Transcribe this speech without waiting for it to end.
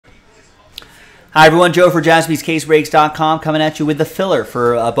Hi everyone, Joe for JaspysCaseBreaks.com coming at you with the filler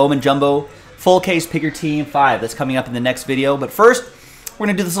for Bowman Jumbo Full Case Pick Your Team 5. That's coming up in the next video. But first, we're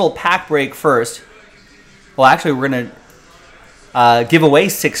going to do this little pack break first. Well, actually, we're going to give away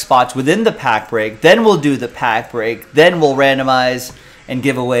 6 spots within the pack break. Then we'll do the pack break. Then we'll randomize and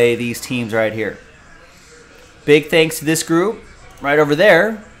give away these teams right here. Big thanks to this group right over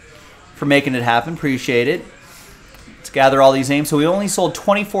there for making it happen. Appreciate it. Let's gather all these names. So we only sold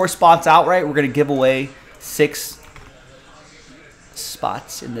 24 spots outright. We're going to give away 6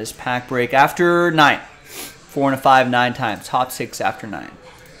 spots in this pack break after 9. 4 and a 5, 9 times. Top 6 after 9.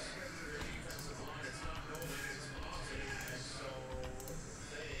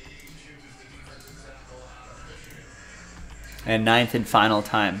 And 9th and final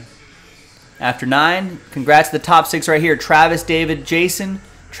time. After 9, congrats to the top 6 right here. Travis, David, Jason,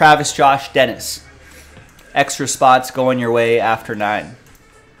 Travis, Josh, Dennis. Extra spots going your way after 9.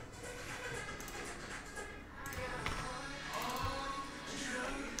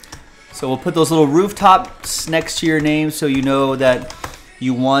 So we'll put those little rooftops next to your name so you know that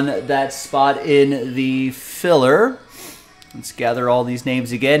you won that spot in the filler. Let's gather all these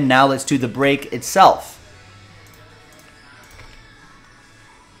names again. Now let's do the break itself.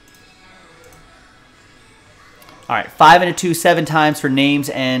 All right, 5 and a 2, 7 times for names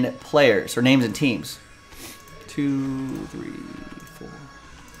and players, or names and teams. 2, 3, 4.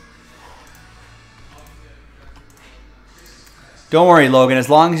 Don't worry, Logan. As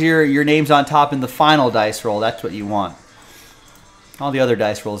long as your name's on top in the final dice roll, that's what you want. All the other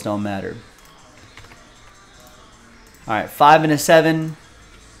dice rolls don't matter. All right, 5 and a 7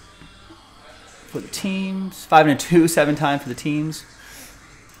 for the teams. 5 and a 2, 7 times for the teams.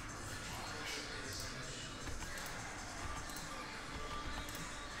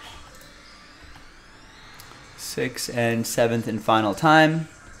 Sixth and 7th and final time.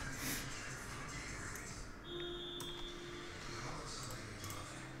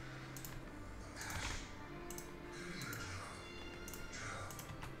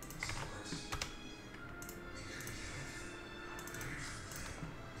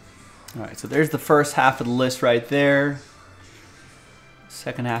 All right, so there's the first half of the list right there.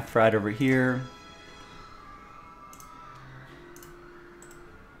 Second half right over here.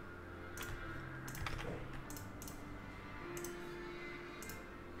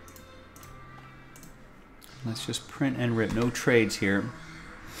 Let's just print and rip. No trades here.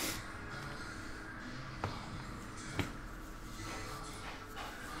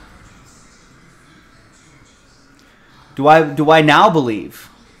 Do I now believe?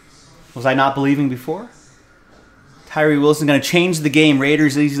 Was I not believing before? Tyree Wilson going to change the game.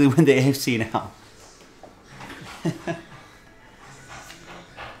 Raiders easily win the AFC now.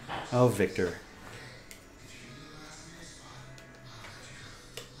 Oh, Victor.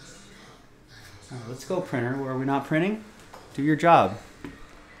 All right, let's go, printer. Are we not printing? Do your job.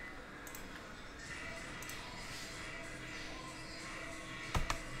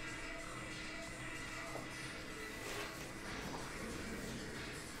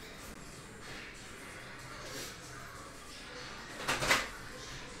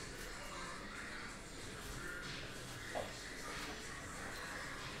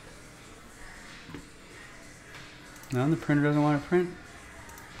 No, the printer doesn't want to print.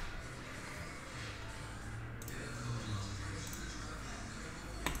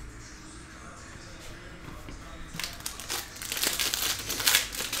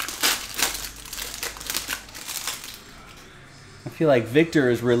 I feel like Victor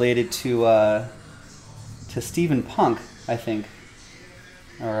is related to Stephen Punk, I think,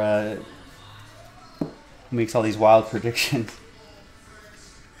 or who makes all these wild predictions.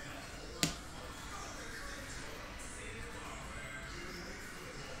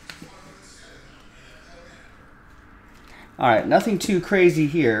 All right, nothing too crazy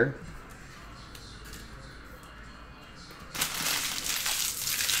here.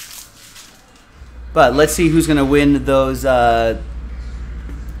 But let's see who's going to win those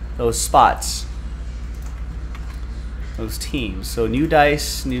spots, those teams. So new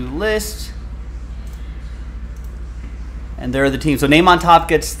dice, new list, and there are the teams. So name on top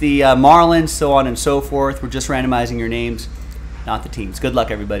gets the Marlins, so on and so forth. We're just randomizing your names, not the teams. Good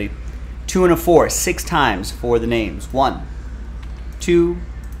luck, everybody. 2 and a 4, 6 times for the names. 1, 2,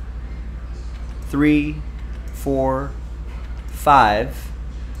 3, 4, 5.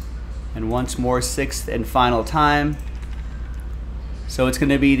 And once more, 6th and final time. So it's going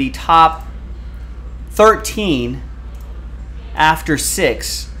to be the top 13 after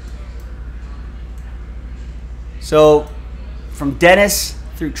 6. So from Dennis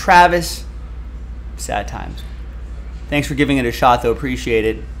through Travis, sad times. Thanks for giving it a shot, though. Appreciate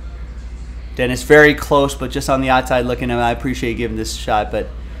it. Dennis, very close, but just on the outside looking at him. I appreciate you giving this shot. But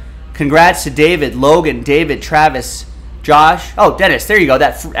congrats to David, Logan, David, Travis, Josh. Oh, Dennis, there you go.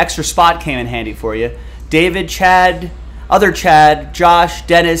 That extra spot came in handy for you. David, Chad, other Chad, Josh,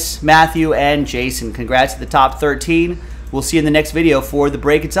 Dennis, Matthew, and Jason. Congrats to the top 13. We'll see you in the next video for the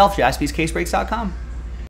break itself. JaspysCaseBreaks.com.